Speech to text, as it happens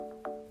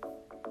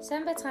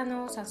Сайн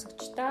байцгаана уу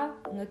сонсогчдоо.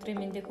 Өнөөдрийн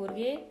мэндийг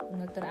хүргэе.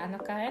 Өнөөдөр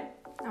Анукаа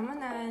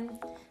манай.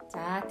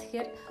 За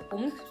тэгэхээр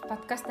өмнөх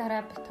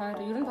подкастаараа бит хоёр,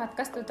 ер нь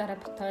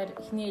подкастуудаараа бит хоёр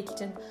эхний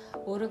ээлжинд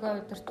өөрийгөө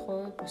удирдах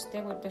уу,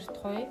 бусдыг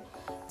удирдах уу,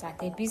 за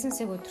тэгээ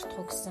бизнесийг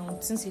удирдах уу гэсэн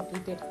үндсэн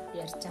сэдвүүдээр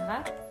ярьж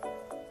байгаа.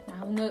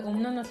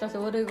 Өмнө нь бол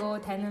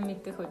өөрийгөө танин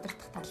мэдэх,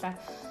 удирдах талаар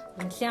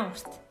нэлээд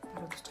урт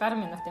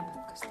 40 минутын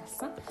подкаст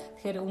болсон.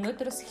 Тэгэхээр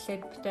өнөөдрөөс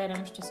эхлээд бит хоёр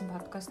ямарч гэсэн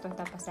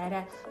подкастуудаа бас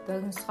арай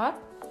богиносгоод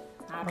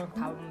 15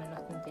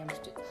 минутанд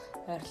ямарч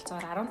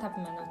ойролцоогоор 15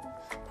 минут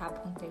та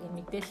бүхэнтэйгээ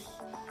мэдээлэл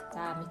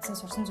за мэдсэн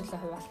сурсан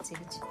зүйлээ хуваалцъя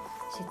гэж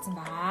шийдсэн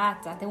байгаа.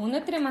 За тэгээ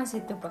өнөөдрийн маань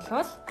сэдв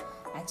болвол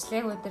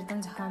ажлыг удирдан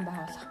зохион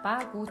байгуулах ба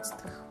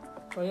гүйцэтгэх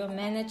буюу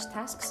manage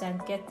tasks and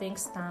get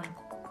things done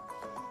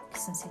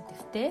гэсэн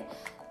сэдвтэй.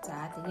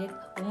 За тэгээд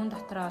үүн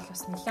дотроо бол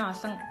бас нэлээд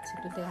олон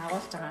сэдвүүдийг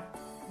агуулж байгаа.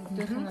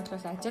 Нэгдүгээрх нь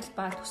бол ажил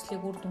ба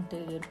төслийг үр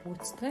дүнтэйгээр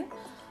гүйцэтгэх.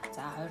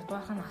 За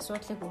хоёрдугаарх нь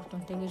асуудлыг үр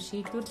дүнтэйгээр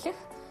шийдвэрлэх.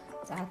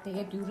 За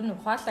тэгээд ер нь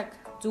ухаалаг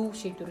зөв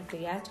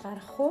шийдвэрүүдийг яаж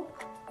гаргах вэ?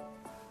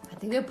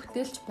 Тэгээ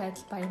бүтээлч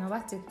байдал ба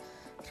инновацийг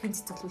хэрхэн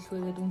цэцгэлүүлэх вэ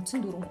гэдэг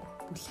үндсэн дөрвөн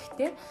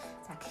бүлэгтэй.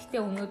 За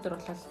гэхдээ өнөөдөр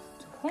бол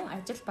зөвхөн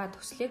ажил ба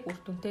төслийг үр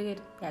дүнтэйгээр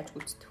яаж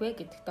гүйцэтгэх вэ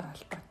гэдэгтэй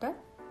холбоотой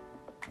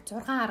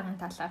 6 арган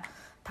талаар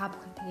та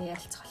бүхэнтэйгээ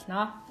ярилцах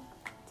болно.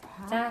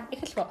 За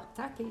эхэлэх үү?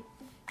 За тий.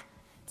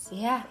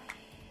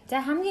 За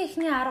хамгийн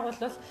эхний арга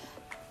бол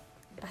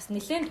бас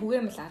нэлээд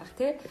түгээмэл арга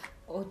тий.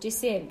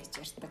 OGCM гэж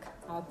ярьдаг.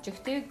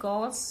 Objective,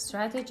 Goals,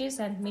 Strategies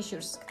and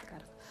Measures гэдэг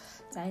арга.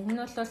 За энэ нь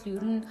бол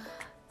ер нь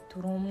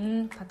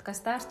түрүүн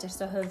подкастаар ч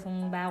ярьсан хувь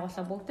хүн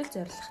байгууллага бүгд л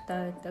зорилготой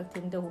байдаг.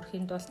 Тэндээ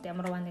хүрэхийн тулд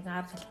ямар нэг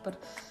арга хэлбэр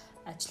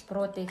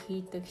ажилбаруудыг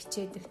хийдэг,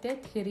 хичээдэг те.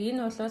 Тэгэхээр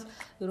энэ бол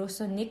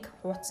ерөөсөө нэг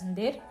хуудсан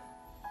дээр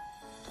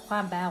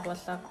тухайн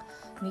байгууллага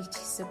нэг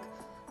хэсэг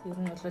ер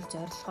нь бол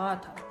зорилгоо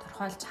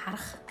тодорхойлж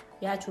харах,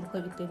 яаж хүрэх вэ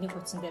гэдэг нэг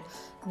хуудсан дээр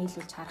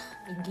нийлүүлж харах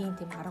энгийн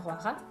тийм арга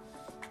байгаа.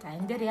 За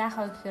энэ дээр яах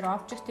вэ гэхээр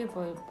objective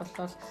бол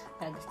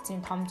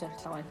эцсийн том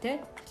зорилго байна тий.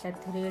 Тэгэхээр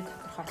тэрийг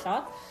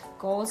тодорхойлоод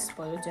goals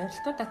буюу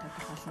зорилтуудаа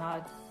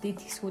тодорхойлно. Дэд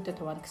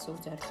хэсгүүдэд хуваана гэсэн үг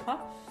зорилгоо.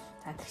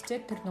 За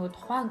тэгчээд тэр нөгөө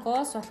тухайн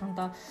goals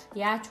болгондоо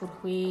яаж хүрэх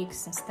вэ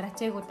гэсэн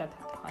стратегиудаа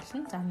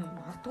тодорхойлно. За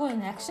магадгүй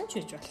энэ action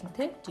ч хийж болно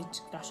тий.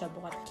 Жижиг доошоо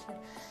буугаад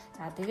тэгэхээр.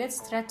 За тэгээд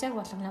стратеги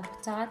болгоно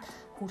буцаагаад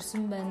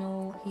хүрсэн байна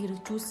уу,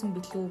 хэрэгжүүлсэн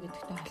билүү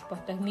гэдэгтэй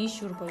холбоотой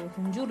measure буюу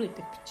хэмжүүр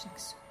гэдэг бичнэ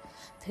гэсэн.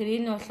 Тэгэхээр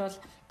энэ бол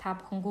та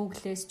бүхэн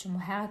Google-ээс ч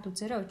юм уу хайгаад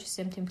үзээрэй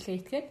OGCM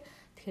template гээд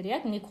тэгэхээр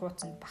яг нэг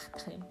хуудсанд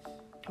багтах юм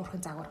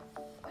өрхөн загвар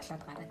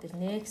болоод гараад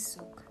ирнэ гэсэн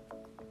үг.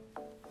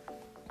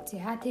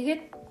 За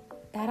тэгээд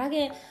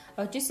дараагийн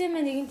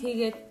OGCM-ийн нэгэн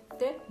тэгээд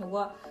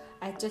нөгөө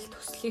ажил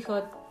төслийнхөө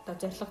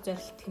зорилго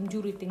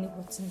хэмжүүрүүдийг нэг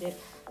хуудсан дээр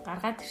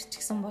гаргаад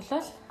ирчихсэн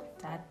болол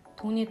за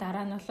түүний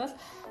дараа нь бол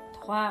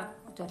тухайн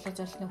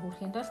зорилгын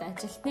хүрэхийн тулд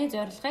ажилтны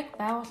зорилгыг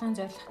байгууллагын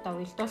зорилготой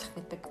уялдуулах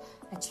гэдэг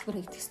ажиллагаар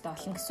хийгдэх ёстой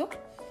болно гэсэн үг.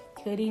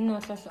 Тэгэхээр энэ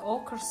бол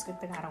OKRs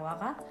гэдэг арга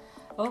байгаа.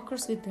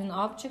 OKRs гэдэг нь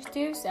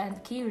Objectives and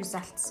Key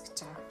Results гэж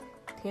байгаа.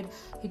 Тэгэхээр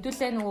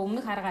хэдүүлээ нөгөө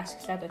өмнөх арга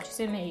ашиглаад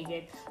OGCM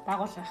хийгээд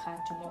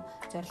байгууллагынхаа ч юм уу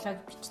зорилгыг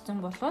бичсэн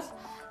болвол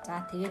за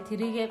тэгээд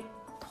тэрийгээ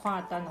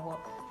тухайн одоо нөгөө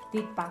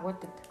дэд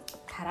багуудад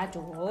тарааж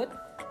өгөөд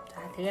за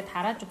тэгээд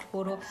тарааж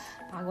өгөхөөрөө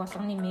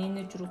байгууллагын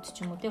менежерүүд ч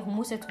юм уу тэг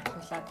хүмүүсээ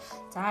төлөвлөлээд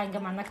за ингээ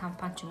манай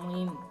компани ч юм уу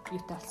ийм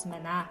юутай болсон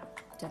байна.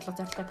 Зорилгоо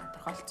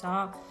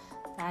тодорхойлцоо.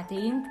 За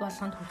тэгээ энд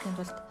болгонд хүрэхийн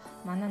тулд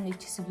манай нэг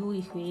хэсэг юу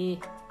их вэ?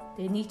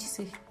 Тэгээ нэг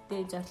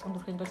хэсэгтээ зорилгонд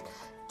хүрэхийн тулд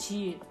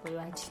чи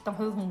буюу ажилтан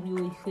хувь хүн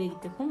юу их вэ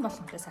гэдэг хүн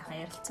болгонтой сайхан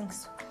ярилцсан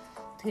гэсэн.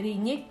 Тэгэхээр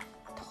энийг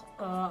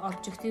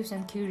objectives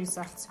and key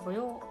results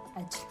буюу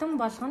ажилтан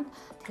болгонд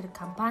тэр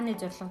компани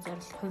зорилго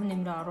хувь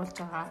нэмрээ оруулж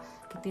байгаа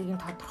гэдгийг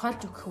нь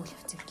тодорхойлж өгөх үйл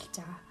явц эхэлж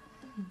байгаа.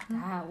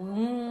 За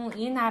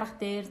энэ арга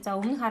дээр за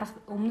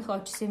өмнөх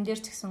OGCM дээр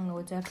ч гэсэн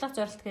нөгөө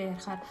зорилтгээ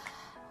ярихаар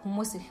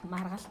хүмүүс их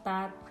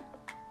маргалтаад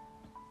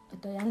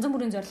одоо янз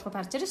бүрийн зорилгууд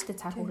гарч ирж штэ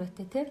цар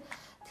хүрээтэй тий.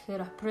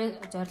 Тэгэхээр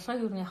зорилгыг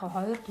юу нэг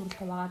хоёр төрөл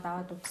хуваагаад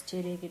аваад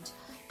үзчихээрэй гэж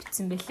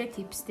бичсэн байлээ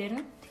tips дээр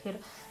нь. Тэгэхээр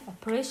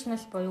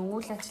operational буюу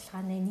үйл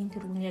ажиллагааны нэн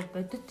тэргүүний яг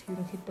бодит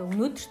ерөнхийдөө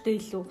өнөөдөртөө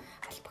илүү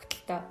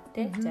албагдaltaй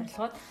тий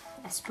зорилгоод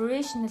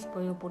aspirational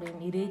буюу бүр юм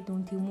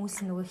ирээдүйн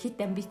тэмүүсэн нөгөө хит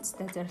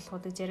амбицтай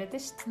зорилгууд гэж яриад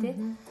байна штэ тий.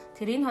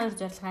 Тэгэхээр энэ хоёр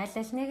зорилго аль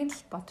алиныг нь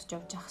л бодож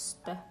явж явах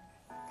хэрэгтэй.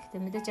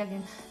 Гэхдээ мэдээж яг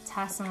энэ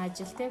цаасан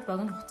ажил тий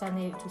богино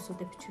хугацааны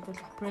зүйлсүүдэд бичиж бол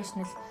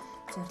operational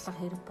зорилго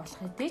хэрэг болох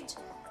хэдий ч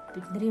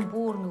бидний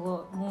бүр нөгөө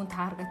мөн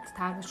таргет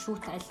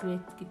шүүт аль вэ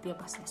гэдгээ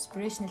бас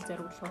aspirational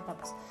зорилгоудаа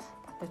бас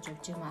бодож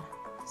явж юмар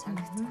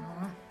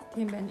санагцгаа.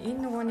 Тийм байна.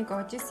 Энэ нөгөө нэг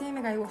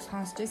OGCM-ийг аяуг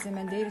сонсч байсан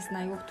байна. Дээрээс нь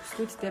аяуг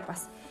төслүүдтэй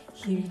бас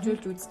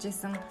хэрэгжүүлж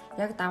үзчихсэн.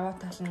 Яг давуу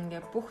тал нь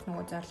ингээ бүх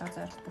нөгөө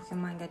зорилт бүх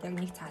юм ингээд яг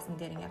нэг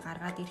цаасан дээр ингээ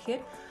гаргаад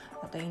ирэхээр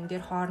одоо энэ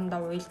дээр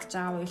хоорондоо уялдаж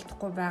байгаа,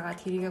 уялдахгүй байгаа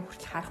тэрийгэ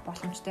хүртэл харах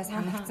боломжтой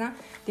санагдсан.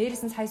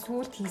 Дээрээс нь сая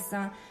сүүлд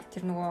хийсэн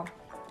тэр нөгөө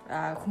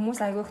хүмүүс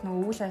аяуг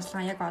нөгөө үйл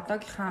ажиллагаа яг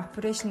одоогийнхаа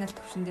operational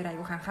төвшин дээр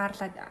аяуг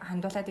анхаарлаа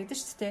хандуулаад идэв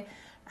шүү дээ.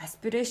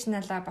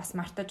 Aspirational-а бас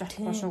мартаж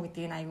болохгүй шүү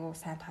гэдгийг аяуг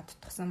сайн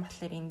тодтогсон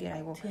болохоор энэ дээр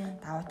аяуг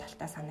давуу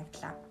талтай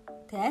санагдлаа.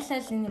 Тэгээ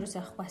аль энэ юус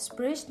яахгүй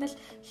aspirational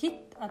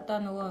хит одоо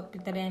нөгөө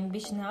бид нар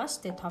ambition байгаа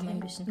шүү дээ, том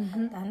ambition.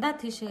 Дандаа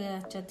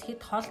тийшээ ячаад хит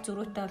хол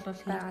зөрүүтэй бол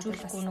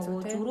хэрэгжүүлэхгүй нөгөө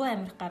зөрүү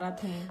амирх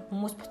гараад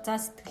хүмүүс буцаа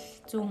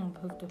сэтгэл зүйн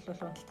хувьд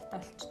бол уналттай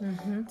болчихно.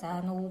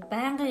 За нөгөө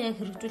байнгын яг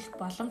хэрэгжүүлэх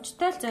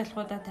боломжтой л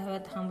зорилгоудаа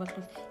тавиад байгаа бол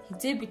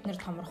хизээ бид нар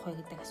томрох вэ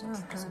гэдэг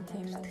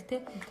асуудал байдаг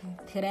тий.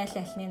 Тэгэхээр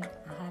аль-альныг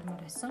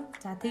анхаармаар байсан.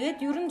 За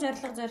тэгээд ерөн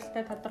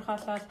зорилготой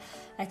тодорхойлол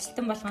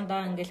ажилтан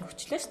болгондоо ингээл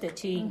өчлөө шүү дээ,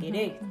 чи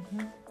ингээрэй.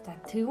 За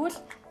тэгвэл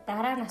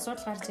дараа нь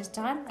асуудал гарч ирж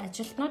байгаа нь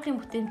ажилтнуудын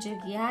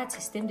бүтээмжийг яаж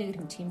системдээр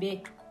хэмжих юм бэ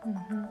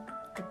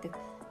гэдэг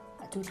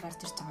зүйл гарч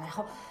ирж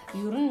байгаа. Яг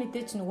ер нь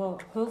мэдээж нөгөө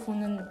хувь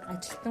хүн нь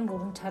ажилтан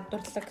бүрэн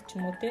чадварлаг ч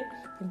юм уу те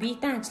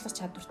биеийн ажиллах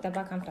чадвартай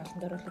баг хамт олон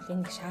дээр бол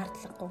энэ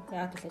шаардлагагүй.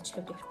 Яг л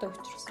ажлууд явтай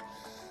учраас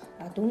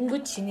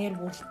дөнгөж шинээр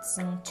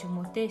бүрэлдсэн ч юм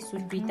уу те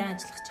эсвэл биеийн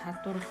ажиллах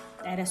чадвар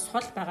арай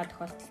сул байгаа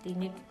тохиолдолд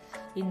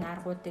энэ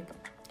аргуудыг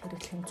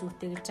хэрэглэх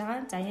зүйтэй гэж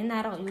байгаа. За энэ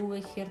арга юу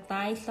вэ гэхээр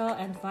dialogue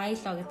and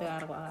vilo гэдэг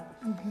арга байгаа.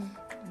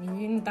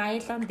 Энэ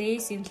dialogue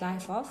days in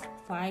life of,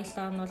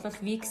 vilo нь бол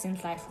weeks in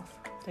life of.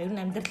 За ер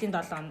нь амьдралын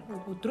 7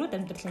 өдрүүд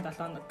амьдралын 7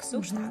 хоног гэсэн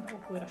үг шүү дээ.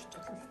 Үгээр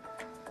орчуулбал.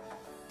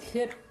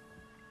 Тэгэхээр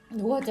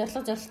нөгөө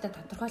зорилготой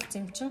тодорхойлсон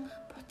юм чинь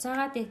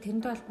буцаагаад яг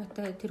тэрнтэй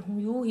холбоотой тэр хүн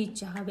юу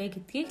хийж байгаа вэ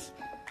гэдгийг л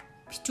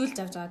бичүүлж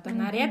авч байгаа. Одоо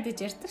наряд гэж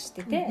ярьдаг шүү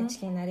дээ, тий?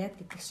 Ажлын наряд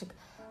гэдэг шиг.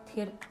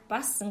 Тэгэхээр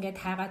бас ингээд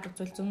хайгаад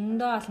үзвэл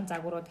зөндөө олон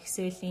загварууд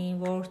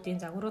Excel-ийн, Word-ийн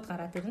загварууд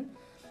гараад ирнэ.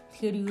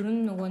 Тэгэхээр ер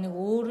нь нөгөө нэг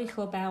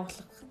өөрийнхөө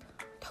байгууллага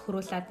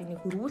тохируулаад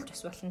энийг хөрвүүлж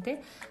бас болно тий.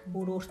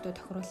 Өөртөө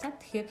тохируулаад.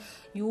 Тэгэхээр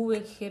юу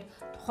вэ гэхээр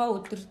тухайн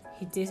өдөр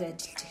хизээс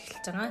ажиллаж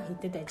эхэлж байгаа.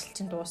 Хэдэд ажил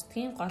чинь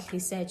дуустдгийн гол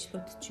хийсэн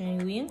ажлууд чинь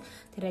юу юм?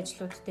 Тэр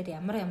ажлууд дээр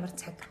ямар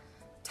цаг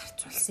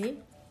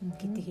зарцуулсан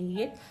гэдэг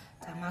хийгээд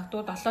за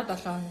магадгүй 7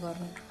 хоногор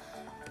нь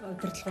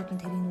удирдлагууд нь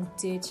тэрийг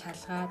үзээд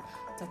шалгаад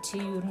за чи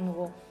ер нь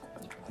нөгөө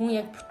хүн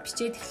яг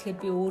бичээд эхлэхээр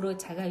би өөрөө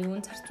цагаа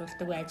юунд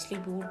зарцуулдаг вэ?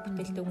 Ажлыг би өөр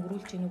бүтээлтэй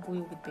өнгөрүүлж гэнэ үгүй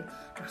юу гэдэг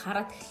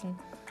анхаарат эхэлнэ.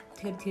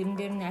 Тэгэхээр тэрэн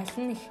дээр нь аль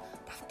нь их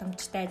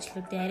давтамжтай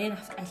ажлуудын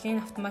алийг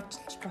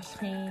автоматчилж болох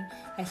юм,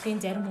 алийг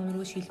зарим хүн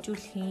рүү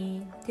шилжүүлэх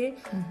юм,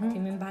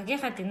 тийм ээ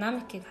багийнхаа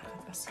динамикийг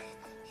харахад бас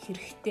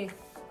хэрэгтэй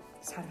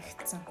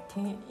санагдсан.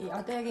 Тийм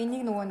одоо яг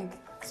энийг нөгөө нэг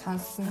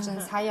сонссон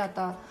чинь сая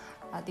одоо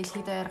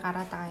дэлхийд даяар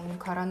гараад байгаа энэ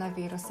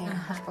коронавирусын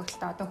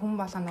холбогдлолтой одоо хүн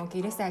болгоно нөгөө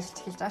гэрээсээ ажиллаж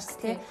эхэлж байгаа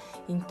шүү дээ.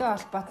 Энтэй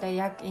холбоотой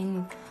яг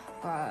энэ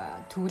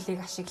төвлийг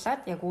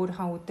ашиглаад яг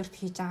өөрийнхөө өдөрт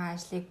хийж байгаа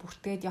ажлыг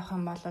бүртгээд явах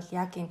юм бол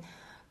яг энэ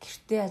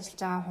гэртээ ажиллаж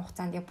байгаа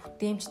хугацаанд яг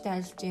бүтээмжтэй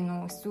ажиллаж гин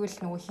үү эсвэл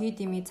нөгөө хий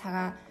дими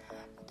цагаа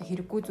одоо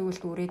хэрэггүй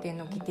зүйлд өрөөд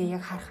байна уу гэдэг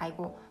яг харах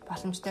айгу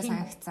боломжтой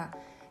санагдсан.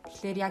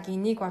 Тэгэхээр яг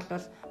энийг бол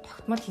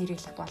тогтмол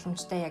хэрэглэх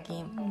боломжтой яг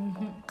ийм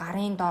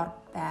гарын доор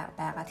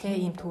байгаа тийм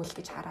ийм төвл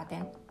гэж хараад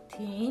байна.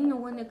 Тийм энэ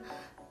нөгөө нэг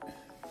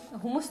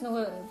хүмүүс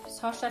нөгөө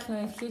сошиал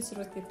нөгөө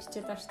инфлюенсерүүд гэж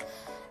бичээд байгаа шүү дээ.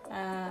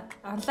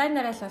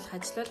 Онлайнаар ажиллах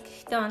ажлууд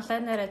гэхдээ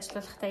онлайнаар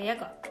ажиллахтаа яг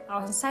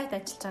онсайт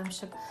ажиллаж байгаа юм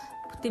шиг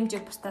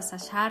бүтэмжийг бусдаасаа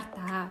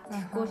шаардаа.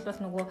 Тэгвэл бол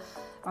нөгөө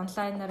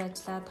онлайнаар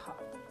ажиллаад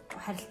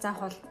харилцаа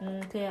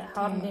холдно, тий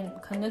хоорондын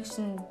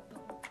connection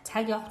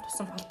цаг явах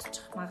тусам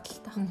холдчих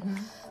магадaltaй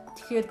байна.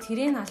 Тэгэхээр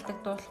тэрийг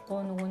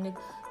алдагдуулахгүй нөгөө нэг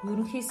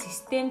ерөнхий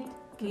системд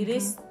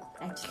гэрээс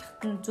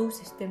ажиллахад нь зөв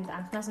системд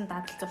анханаас нь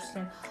дадал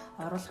зуршлыг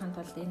оруулахын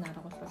тулд энэ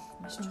арга бол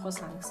маш чухал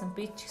санагдсан.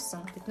 Би ч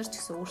гэсэн бид нар ч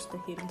гэсэн өөрсдөө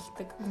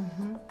хэрэгэлдэг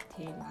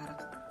тийм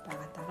арга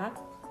байгаа.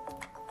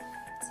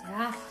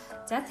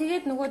 За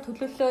тэгээд нөгөө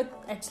төлөвлөлөөд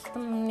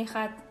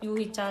ажилтныхаа юу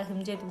хийж байгаа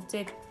хэмжээд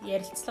үзээд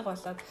ярилцлага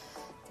болоод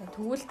за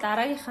тэгвэл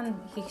дараагийнх нь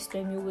хийх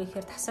ёстой юм юу вэ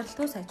гэхээр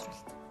тасралтгүй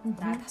сайжруулалт.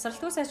 За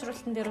тасралтгүй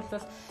сайжруулалтын дээр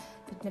бол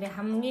бидний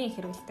хамгийн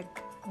хэрэгэлдэг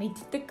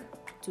мэддэг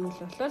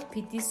зүйл бол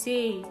PDC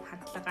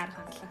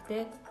хандлага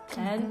тий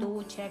plan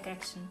do check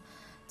action.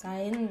 За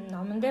энэ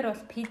номон дээр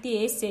бол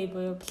PDSA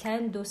буюу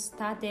plan do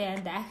study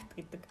and act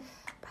гэдэг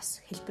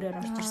бас хэлбэрээр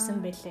орж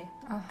ирсэн байлээ.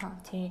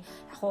 Тийм.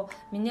 Яг хуу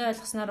миний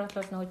ойлгосноор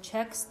бол нөгөө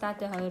check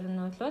study хоёр нь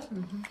бол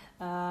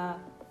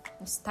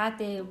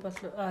study бол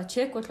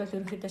check бол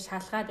ерөнхийдөө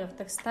шалгаад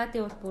явдаг. Study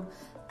бол бүр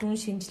дүн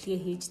шинжилгээ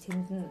хийж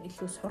тэнд нь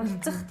илүү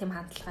суралцах тийм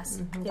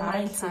хандлагаас тийм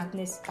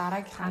mindset-нээс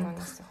дараагийн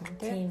ханаас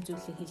тийм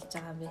зүйлийг хэлж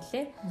байгаа юм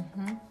байлээ.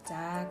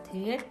 За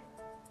тэгээд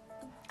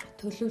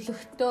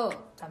төлөвлөختөө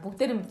за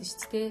бүгдээрээ мэднэ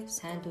шүү дээ.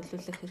 Сайн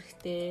төлөвлөх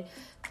хэрэгтэй.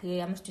 Тэгээ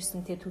ямар ч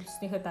үсэн тэгээ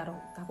төлөвснийхээ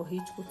дагуу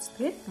хийж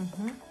гүйцэтгэе.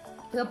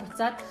 Тэгээ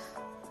буцаад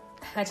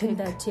дахиад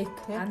энэ чек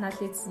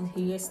анализ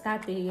хийгээ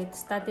стади хийгээд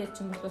стади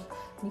чинь бол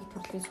нэг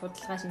төрлийн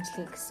судалгаа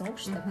шинжилгээ гэсэн үг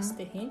шүү дээ.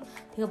 Бастай хийн.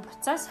 Тэгээ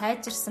буцаа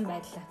сайжирсан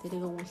байдлаа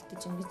тэрийг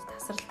үйлдэж ингэж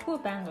тасралтгүй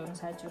байнга юм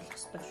сайжруулах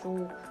хэрэгтэй шүү.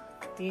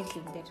 Тэгээд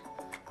юм дээр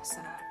бас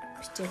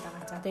бичээд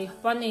байгаа. За тэгээ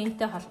Японы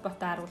энэтэй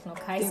холбоотой аргуул нөө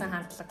кайсэн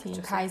хандлага гэж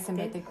байна. Кайсэн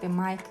байдаг. Тэгээ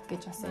майк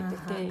гэж бас байдаг.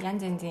 Тэгээ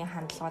янз янзын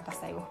хандлагууд бас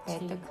аюух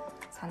байдаг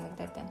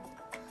санагдаад байна.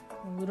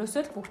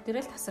 Ерөөсөө л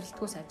бүгдээрээ л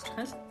тасралтгүй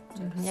сайжрах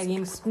нь яг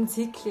ийм бүтэн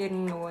циклээр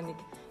нөгөө нэг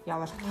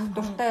явуулах.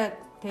 Дуртай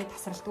тэгээ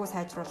тасралтгүй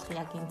сайжруулах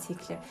яг энэ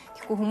циклээр.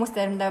 Тэгэхгүй хүмүүс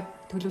заримдаа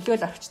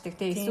төлөвлөөл орчдөг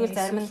тий. Эсвэл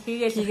зарим нь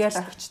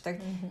хийгээл орчдөг.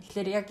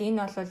 Тэгэхээр яг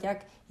энэ бол яг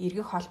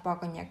эргэх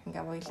холбоог нь яг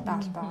ингээ уялдаа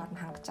холбоогоор нь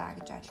хангаж байгаа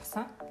гэж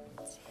ойлгосон.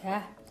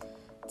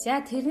 За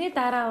тэрний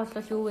дараа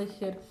бол юу вэ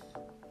гэхээр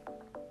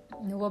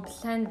нөгөө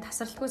план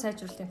тасралтгүй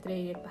сайжруулалт энэ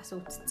төргээд бас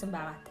үтцсэн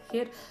байгаа.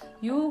 Тэгэхээр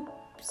юу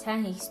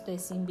сайн хийх ёстой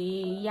байсан юм бэ?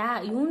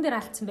 Юун дээр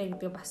алдсан бэ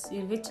гэдгийг бас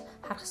эргэж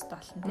харах ёстой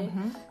болно тий.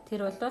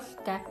 Тэр бол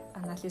gap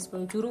analysis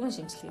буюу зөрүүгийн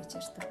шинжилгээ гэж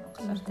ярьдаг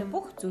монголоор тий.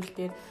 Бүх зүйл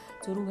дээр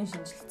зөрүүгийн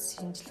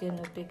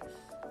шинжилгээнүүдийг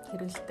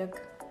хэрэгэлдэг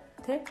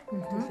тий.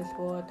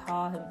 Төлөвлөгөө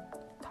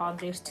тоон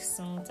дээр ч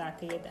гэсэн за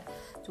тэгээд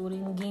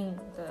зүрийнгийн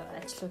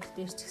ажлууд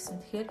дээр ч гэсэн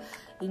тэгэхээр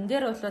энэ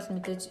дээр бол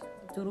мэдээж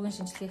зөрүүгийн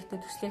шинжилгээтэй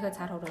төслийнхээ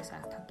цар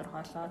хураасаа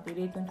тодорхойлоод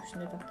ирээдүйн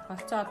түвшнээ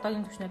тодорхойлцоо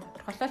одоогийн түвшнээ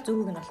тодорхойлоод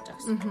зөрүүг нь олж байгаа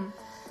гэсэн.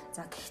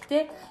 За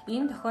гэхдээ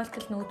энэ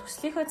тохиолдолд нөгөө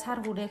төслийнхээ цар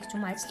хүрээг ч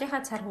юм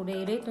ажлынхаа цар хүрээ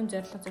ирээдүйн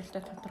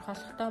зорилготой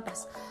тодорхойлохдоо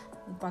бас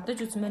бодож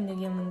үзмээр нэг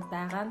юм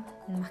байгаа.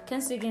 Энэ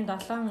McKinsey-гийн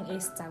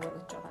 7S загвар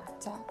гэж байгаа.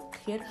 За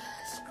тэгэхээр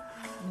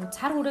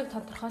цар хүрээг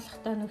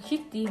тодорхойлохдоо нэг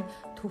хит ийм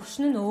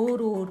төвшин нь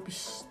өөр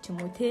биш ч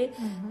юм уу те.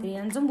 Тэгээ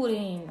янз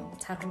бүрийн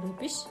цар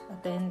хүрээ биш.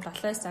 Одоо энэ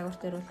 7S загвар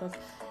дээр бол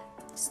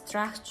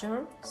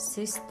structure,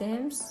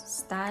 systems,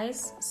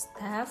 styles,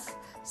 staff,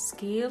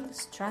 skill,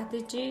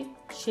 strategy,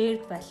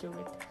 shared value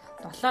гэдэг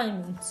 7 юм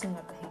үндсэн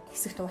одоо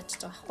хэсэгт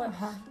хуваачиж байгаа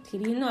байхгүй.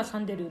 Тэгэхээр энэ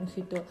болгон дээр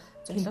ерөнхийдөө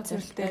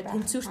зорилготой,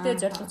 тэнцвэртэй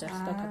зорилготой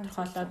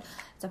тодорхойлоод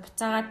за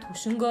буцаагаад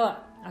төвшнгөө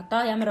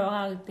одоо ямар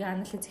байгаа гэдгийг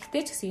анализ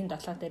ихтэй ч гэсэн энэ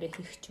 7 дээрээ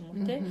хийх ч юм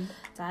уу те.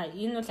 За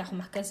энэ бол яг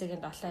McKinsey-гийн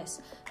 7S.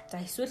 За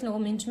эсвэл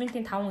нөгөө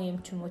менежментийн 5 юм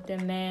ч юм уу те.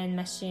 Man,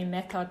 machine,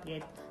 method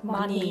гэдэг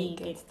money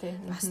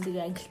гэдэг бас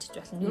тэгээ ангилчиж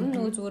болно. Ер нь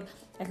нөгөө зүгээр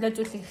аливаа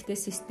зүйлийг ихтэй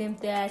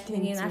системтэй аль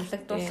нэгийг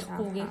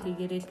алдагдуулахгүйгээр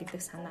хийгээрэй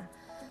гэдэг санаа.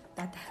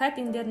 За дахиад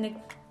энэ дээр нэг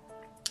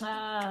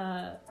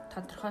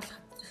тодорхойлох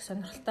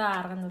сонирхолтой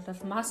арга нь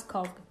бол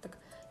Масков гэдэг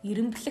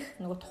эренблэх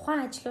нөгөө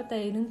тухайн ажлуудаа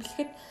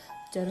эренблэхэд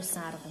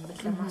зориулсан арга юм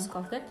байна.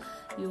 Масков гэдэг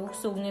юу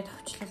гэсэн үгний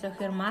товчлол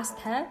гэхээр must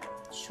have,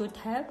 should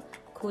have,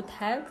 could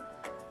have,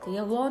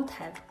 тэгээ won't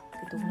have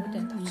гэдэг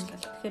үгнүүдийн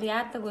товчлол. Тэгэхээр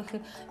яадаг вэ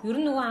гэхээр ер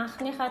нь нөгөө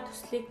анхныхаа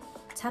төслийг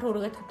цар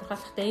хүрээгээ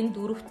тодорхойлохдоо энэ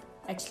дөрөвт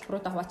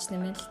ажилбаруудаа хуваачна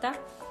юм байна л да.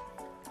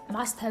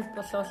 Must have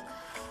болвол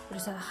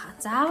ерөөсөө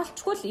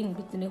заавалчгүй л энэ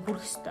бидний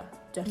хүрэх ёстой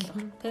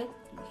зорилго тий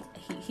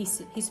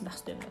хийсэн байх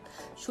ёстой юм байна.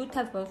 Should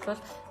have болвол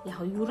яг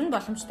ер нь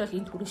боломжтой л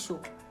энд хүрэх шүү.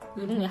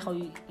 Ер нь яг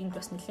энд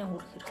бас нэлээд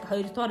хүрэх хэрэгтэй.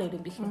 Хоёрдугаар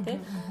ирэн бих юм тий.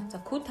 За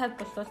could have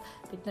болвол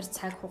бид нар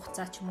цаг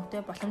хугацаа ч юм уу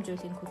тий боломж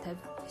үйл энэ could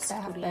have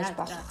хийх байж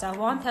болох. За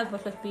won't have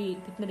болвол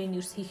бид нар энэ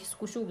ерөөс хийх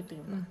ёсгүй шүү гэдэг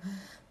юм байна.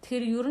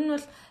 Тэгэхээр ер нь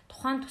бол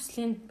тухайн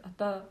төслийн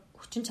одоо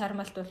хүчин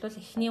чармаалт бол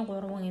эхний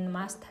 3 энэ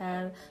must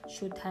have,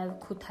 should have,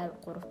 could have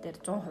 3 дээр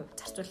 100%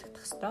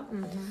 зарцуулагдах ёстой.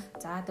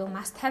 За тэгээ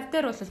must have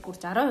дээр бол бүр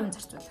 60%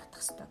 зарцуулагдах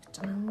ёстой гэж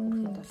байгаа.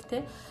 Үргэлж бол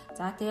тий.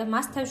 За тэгээ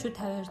must have, should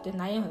have дээр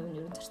 80% нь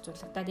ер нь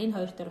зарцуулагдаад энэ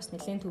хоёр дээр бас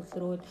нэлээд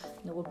төвлөрөөд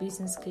нөгөө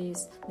business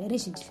case,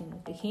 нарийн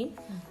шинжилгээнүүдийг хийн.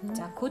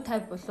 За could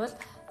have бол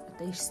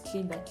одоо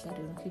эрсдлийн байдлаар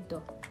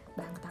ерөнхийдөө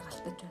банк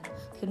дагалдаж байна.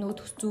 Тэгэхээр нөгөө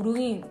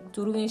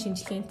зөрүүгийн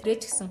шинжилгээ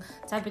энтрэж гэсэн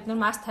за бид нар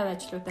must have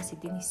ажлуудаас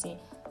эдийн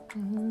хийсэн.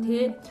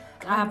 Тэгээ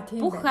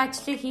бүх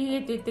ажлыг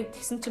хийгээд идэг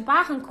тэгсэн чинь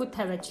баахан код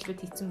 50 ажлууд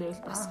хийцэн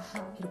байвал бас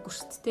хэрэггүй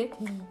шүү дээ.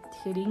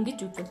 Тэгэхээр ингэж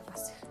үзвэл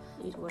бас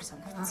эргээр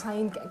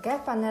санагдсан. Энэ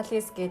gap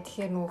analysis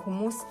гэхээр нөгөө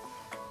хүмүүс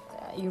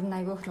ер нь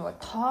айгүйх нөгөө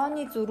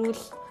тооны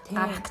зөрүүл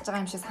гаргах гэж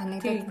байгаа юм шиг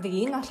санагдаад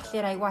энэ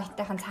болохоор айгүй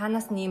айтайхан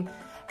цаанаас нэм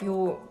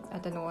юу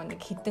одоо нөгөө нэг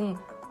хідэн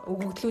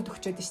өгөгдлүүд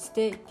өгчөөд шүү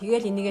дээ.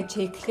 Тэгэл энийгээ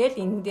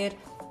чеклээл энэ дээр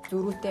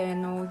зөрүүтэй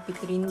байна уу бид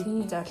нар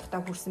энэ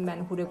зорилготой хүрсэн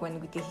байна хүрээгүй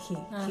байна гэдгийг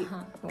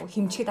нөгөө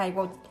хэмжихэд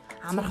айгүй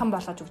амархан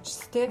болгож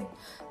өгч тээ.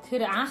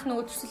 Тэгэхээр анх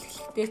нөгөө төсөл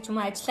эхлэхдээ ч юм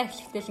уу ажиллаа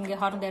эхлэхдээ л ингээ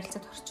хооронд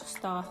ярилцаад орчих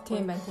хэрэгтэй байгаа.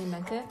 Тийм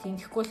байна тий. Тийм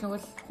тэгэхгүй л нөгөө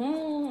хүн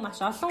маш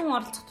олон хүн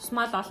оролцох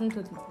тусмаа л олон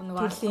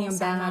нөгөө төрлийн юм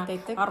байгаад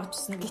байдаг.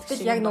 Орчихсон.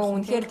 Гэтэл яг нөгөө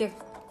үнэхээр яг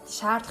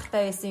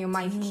шаардлагатай байсан юм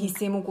аа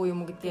хийсэн юм уу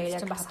юм гэдгийг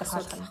яг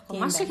тодорхойлох байхгүй.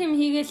 Маш их юм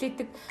хийгээл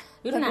идэг.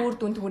 Ер нь үр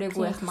дүнд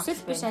хүрээгүй байх мах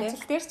биш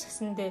ажил дээр ч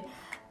гэсэндээ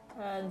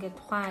ингээд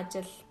тухайн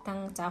ажилтан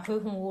за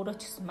хувь хүн өөрөө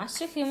ч гэсэн маш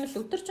их юм л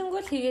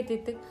өдөржингөө л хийгээд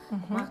идэг.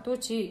 Магадгүй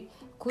чи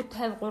could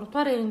have 3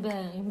 дугаар юм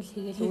байна юм л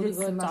хийгээл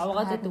өөрийгөө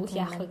зовгоод идэг үл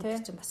яах вэ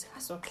гэдэг чинь бас их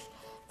асуудал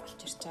болж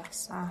ирж байгаа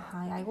гэсэн.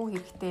 Айгүй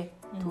хэрэгтэй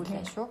түүл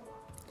байна шүү.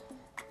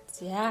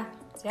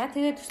 За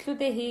тэгээд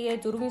төслүүдээ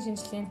хийгээд зөргийн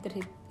шинжилгээ энэ төр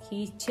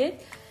хийчээд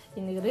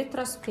энэ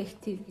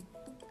ретроспектив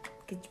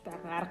гэж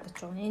байгаа арга гэж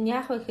байна. Энэ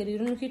яах вэ гэхээр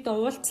ерөнхийдөө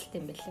уулзалт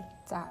юм байлээ.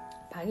 За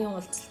багийн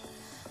уулзалт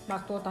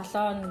магадгүй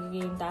 7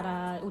 өдрийн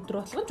дараа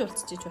өдөр болгож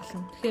уулзчих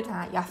болно. Тэгэхээр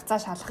явцаа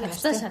шалгах юм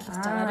шүү. Явцаа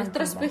шалгаж байгаа.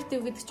 Ретроспектив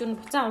гэдэг чинь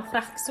буцаа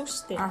ухраах гэсэн үг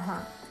шүү дээ.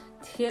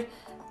 Тэгэхээр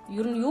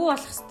ер нь юу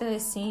болох хэвтэй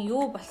байсан,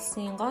 юу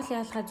болсон, гол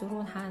ялгаа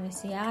зөрүү нь хаана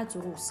байсан, яагаад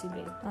зөрүү үсэн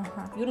бэ?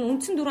 Ер нь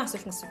үндсэн 4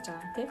 асуулт асууж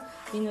байгаа тийм.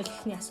 Энэ бол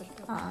эхний асуулт.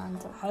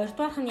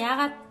 Хоёрдугаарх нь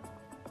яагаад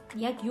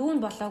яг юу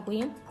нь болоогүй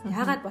юм?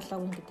 Яагаад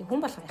болоогүй юм гэдэг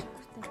хүн болгох хэрэгтэй.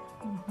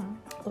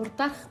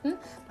 Гуравдугаарт нь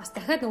бас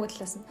дахиад нөгөө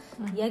талаас нь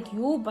яг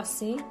юу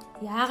болсон,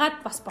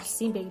 яагаад бас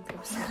болсон юм бэ гэдэг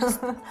бас.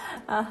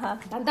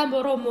 Дандаа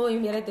буруу муу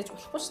юм яриад байж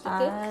болохгүй шүү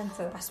дээ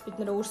тийм. Бас бид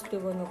нэр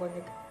өөрсдөө нөгөө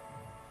нэг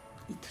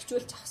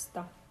итгэжүүлж авах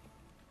хэрэгтэй.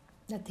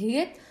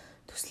 Тэгээд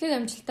төслийг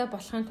амжилттай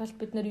болохын тулд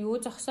бид нэр юу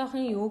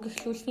зогсоохын, юуг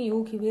эхлүүлэхийн,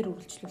 юуг хэвээр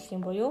үргэлжлүүлэх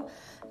юм буюу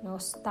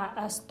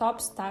нөгөө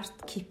stop, start,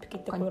 keep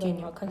гэдэг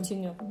гурван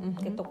continue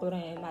гэдэг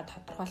гурван юмаа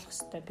тодорхойлох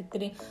хэрэгтэй.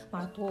 Бидний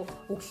магадгүй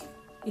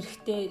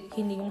эрэхтэй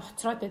хин нэг нь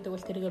хоцроод байдаг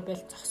бол тэргээ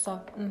бэл зогсоо.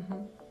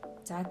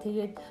 За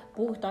тэгээд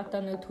бүгд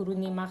одоо нэг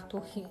төрөний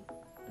магадгүй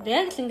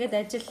яг л ингээд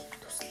ажил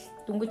төсөл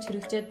дөнгөж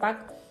хэрэгжээд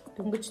баг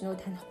дөнгөж нөгөө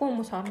танихгүй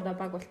хүмүүс хоорондоо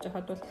баг болж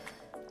байхад бол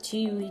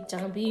чи юу хийж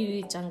байгаа, би юу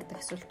хийж байгаа гэдэг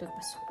асуултууд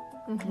бас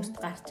хүмүүст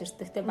гарч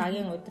ирдэг. Тэгээ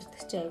багийн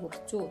удирдагч айгу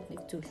хэцүү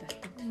нэг зүйл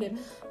болдог. Тэгэхээр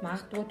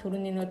магадгүй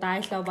төрөний нөгөө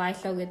дайлоо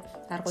байлоо гэд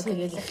даргуу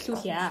тэгээд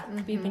эхлүүлье.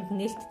 Би бинд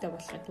нээлттэй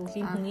болгох. Тэгвэл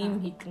энэ хүн ийм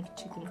хийдэг ч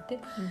гэдэг юм те.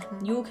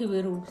 Юу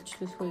хэвээр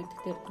үргэлжлүүлэх вэ гэдэг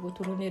дээр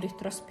төрөний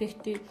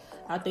ретроспектив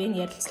одоо энэ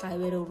ярилцлага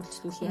хэвээр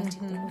үргэлжлүүлэх яаж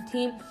гэдэг юм.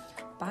 Тийм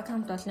баг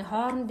хамт олонны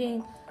хоорондын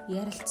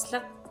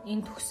ярилцлага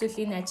энэ төгсөл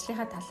энэ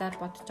ажлынхаа талаар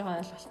бодож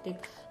байгаа ойлголтыг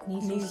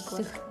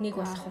нийлүүлэх нэг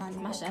болох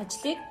маш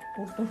ажлыг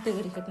үр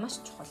дүнтэйгээр ихэд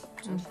маш чухал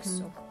зүйл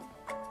гэсэн.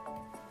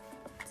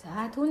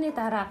 За түүний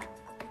дараа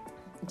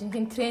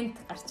жинхэнэ тренд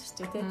гарч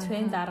ирчээ тий.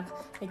 Тренд арга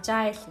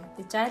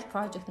Agile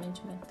project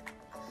management.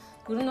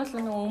 Ер нь бол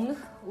нөгөө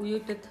өмнөх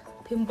үеүүдэд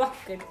Handbook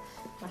гэдэг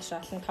маш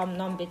олон том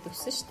ном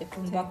байдгүйсэн шүү дээ.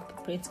 Handbook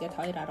Prince гэдэг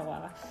хоёр арга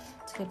байгаа.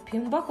 Тэгэхээр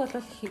Handbook бол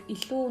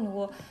илүү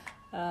нөгөө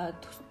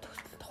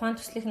тухайн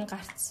төслийнх нь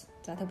гарц.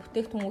 За тэг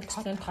бүтээгдэхүүн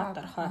үйлчлэлийн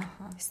тодорхой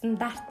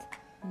стандарт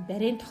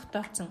нарийн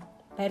тогтооцсон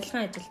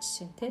барилгын ажил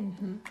жишээ тий.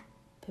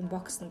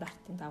 Handbook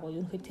стандартын дагуу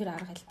ерөнхийдөө тэр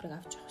арга хэлбэрийг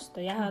авч явах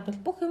хэрэгтэй. Яагаад бол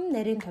бүх юм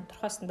нарийн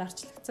тодорхой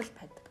стандартчлагдсал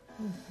байдаг.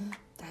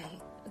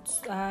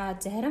 За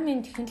зарим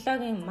энэ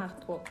технологийн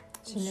магадгүй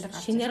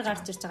шинээр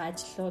гарч ирж байгаа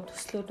ажлууд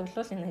төслүүд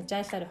бол энэ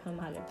Agile-аар явах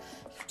юмаа гэдэг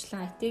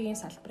хөвчлэн IT-ийн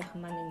салбарын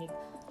маань нэг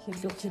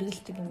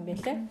хэрэглэгддэг юм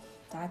байлээ.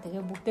 За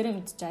тэгээ бүгдээрээ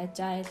мэдж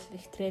Agile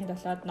их тренд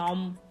болоод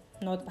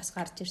номнууд бас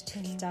гарч ирж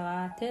эхэлж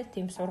байгаа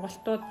тийм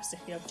сургалтууд бас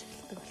их явж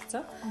эхэлдэг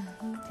болсон.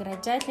 Тэгэхээр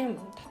Agile-ийн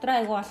дотор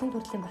айгүй олон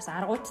төрлийн бас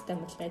аргуудтай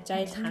юм л да.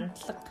 Agile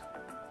хандлага.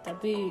 За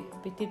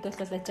бидэд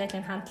бол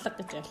Agile-ийн хандлага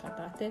гэж ойлгоод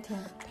байгаа тийм.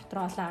 Дотор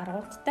олон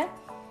аргуудтай.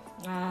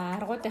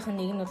 Аргуудынх нь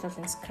нэг нь бол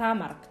энэ Scrum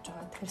арга гэж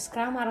байгаа. Тэгэхээр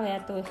Scrum арга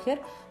яадаг вэ гэхээр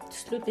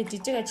төслүүдэд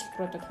жижиг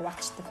ажилбаруудад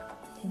хуваачдаг.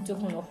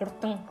 Тэнцүүхэн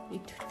хурдан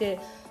идэвхтэй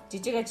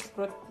жижиг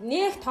ажилбарууд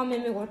нэг том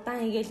юмыг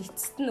удаан хийгээл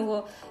эцэст нь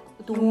нөгөө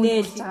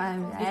дүгнээл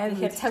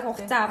тэгэхээр цаг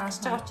хугацаа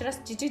авчиж байгаа учраас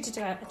жижиг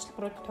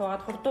ажилбарууд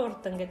туугаад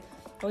хурдан ингээд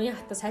уян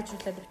хата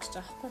сайжруулад авчиж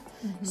байгаа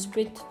байхгүй.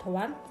 Sprint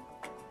туваад.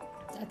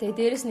 За тэгээ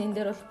дээрэс нь энэ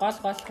дээр бол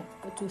гол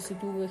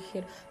зүйлсүүд юу вэ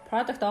гэхээр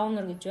product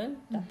owner гэж байна.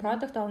 За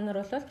product owner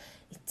бол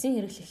эцсийн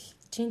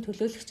хэрэглэгчийн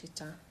төлөөлөгч гэж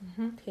байгаа.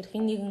 Тэгэхээр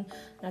хин нэгэн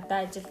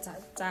надад ажил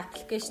за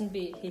application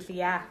би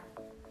хийлгье.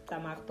 За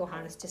магадгүй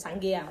хаанаас чи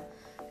сангия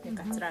нэг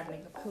газраар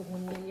нэг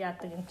хүний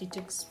яадаг юм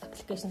жижиг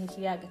аппликейшн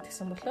хийлгье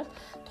гэдгсэн бол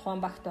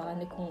тухайн багт байгаа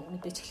нэг хүн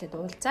мэдээж эхлээд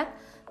уулзаад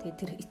тэгээд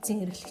тэр эцсийн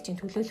хэрэглэгчийн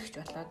төлөөлөгч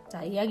болоод за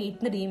яг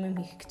эднэр ийм юм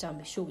хийх гэж байгаа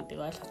юм биш үү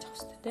гэдгийг ойлгож авах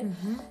хэрэгтэй тийм.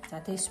 За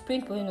тэгээд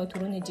спринт буюу нөө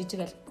түрүүний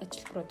жижиг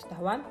ажилбаруудад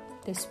аваад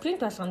тэгээд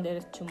спринт болгон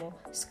дээр ч юм уу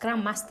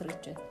Scrum Master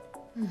гэж байна.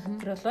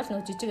 Тэр бол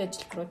нөө жижиг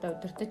ажилбаруудаа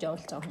удирдах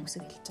явуулж байгаа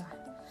хүмүүсийг хэлж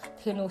байгаа.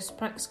 Тэгэхээр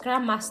нөгөө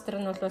Scrum Master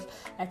нь бол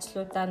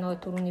ажлуудаа нөгөө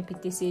түрүүний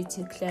PDC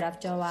циклээр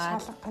авч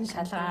яваад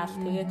шалгаад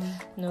тэгээд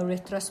нөгөө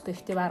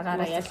retrospective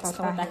аргаараа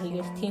ялцлагуудаа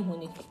хийгээл тийм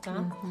хүнийг хэлж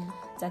байгаа.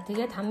 За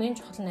тэгээд хамгийн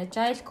чухал нь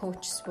Agile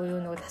coaches буюу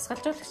нөгөө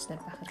дасгалжуулагч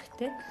нар байх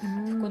хэрэгтэй.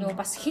 Тэгэхгүй нөгөө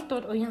бас хит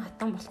уян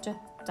хатан болчоод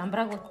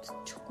замбраагууд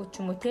чөхгүй ч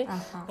юм уу те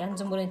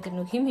янз бүрийн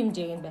тэр нөгөө хим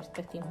хэмжээг нь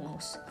барьдаг тийм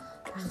хүмүүс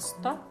байх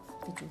ёстой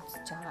гэж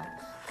үзэж байгаа.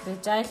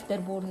 Agile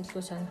дээр бүр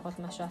илүү сонирхол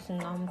маш олон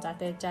ном. За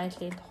тэгээд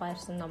Agile-ийн тухай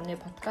ярьсан номны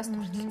подкаст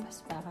хүртэл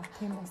бас байгаа.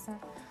 Тийм байсан.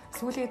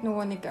 Сүүлээд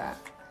нөгөө нэг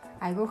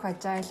айгүйх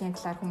Agile-ийн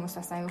талаар хүмүүс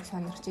бас айгүйх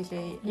сонирхож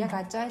илээ. Яг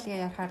Agile-гээ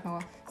ярихаар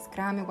нөгөө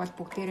Scrum-ыг бол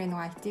бүгдээрээ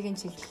нөгөө IT-ийн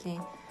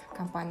чиглэлийн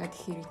компаниуд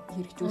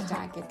хэрэгжүүлж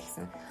байгаа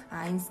гэдгсэн.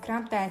 Энэ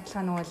Scrum-тай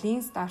адилхан нөгөө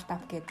Lean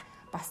Startup гэдэг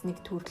бас нэг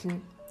төрөл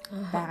нь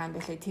байгаа юм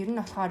билээ. Тэр нь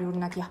болохоор ер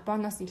нь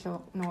Японоос илүү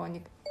нөгөө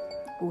нэг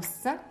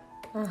үүссэн.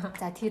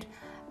 За тэр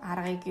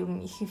аргыг ер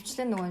нь их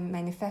хвчлэн нөгөө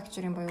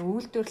manufacturing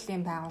буюу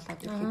үйлдвэрлэлийн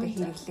байгууллагууд ихэдээ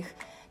хэрэглэх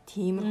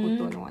тиймэрхүү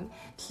нөгөө.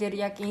 Тэгэхээр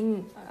яг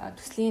энэ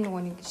төслийн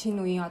нөгөө нэг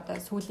шинэ үеийн одоо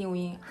сүүлийн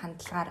үеийн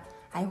хандлагаар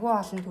айгүй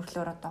олон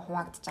төрлөөр одоо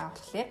хуваагдж байгаа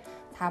болохоор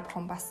та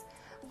бүхэн бас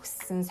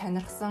хүссэн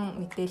сонирхсан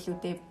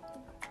мэдээллүүдээ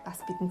бас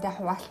бидэнтэй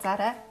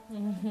хуваалцаарай.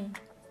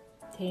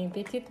 Тийм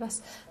бидэд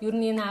бас ер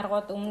нь энэ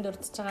аргууд өмнөд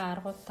урдж байгаа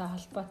аргуудтай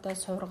холбоотой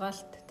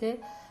сургаалт тий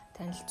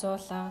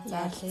танилцуулах,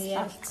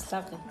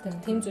 ярилцлага гэх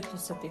тийм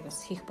зүйлсүүдийг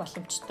бас хийх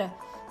боломжтой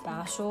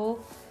байгаа шүү.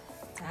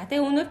 За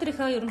тэгээ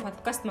өнөөдрийнхөө ер нь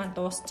подкаст маань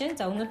дуусж байна.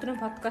 За өнөөдрийн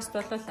подкаст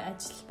бол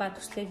ажил ба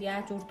төслийг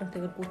яаж үр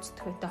дүнтэйгээр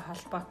гүйцэтгэх үетэй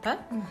холбоотой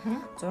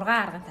 6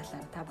 аргын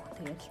талаар та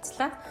бүхэнд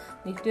ярилцлаа.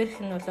 Нэгдүгээрх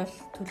нь бол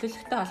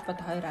төлөвлөлттэй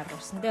холбоотой 2 арга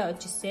ирсэн дээ.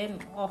 OGSM,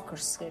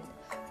 OCRS гэдэг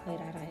 2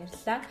 арга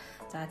ярьлаа.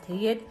 За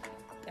тэгээд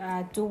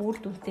зөв үр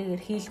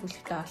дүнтэйгээр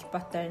хийлгүүлэхтэй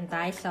холбоотой энэ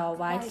дайлоо,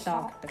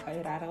 вайлоо гэдэг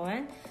 2 арга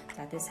байна.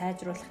 За тэгээ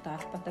сайжруулахтай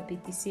холбоотой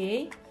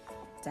BDCA.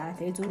 За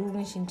тэгээ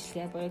зөрүүгийн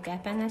шинжилгээ буюу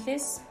gap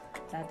analysis.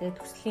 За тэгээ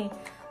төслийн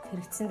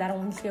хэрэгцсэн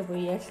дараа үнэлгээ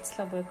буюу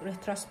ярилцлага буюу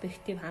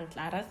retrospective хандл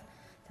арга.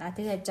 За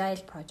тэгээ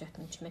Agile project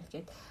management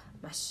гэдэг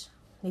маш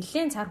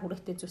нэлээд цар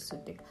хүрээтэй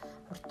зүйлсүүдийг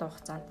хурдан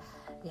хугацаанд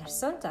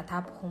ярьсан. За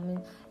та бүхэн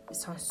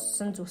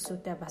сонссон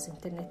зүйлсүүдээ бас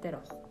интернетээр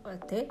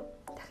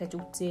дахиж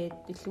үзээд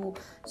илүү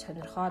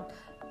сонирхоод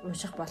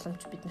унших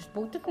боломж биднэрт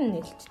бүгдэд нь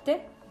нээлттэй.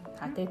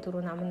 Тэгээ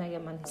түрүү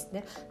намнагийн маань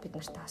хэлснээр бид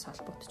нартай бас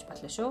холбогдож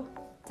болно шүү.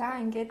 За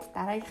ингээд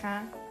дараагийнхаа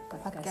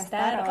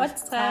подкастаар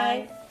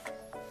уулзцгаая.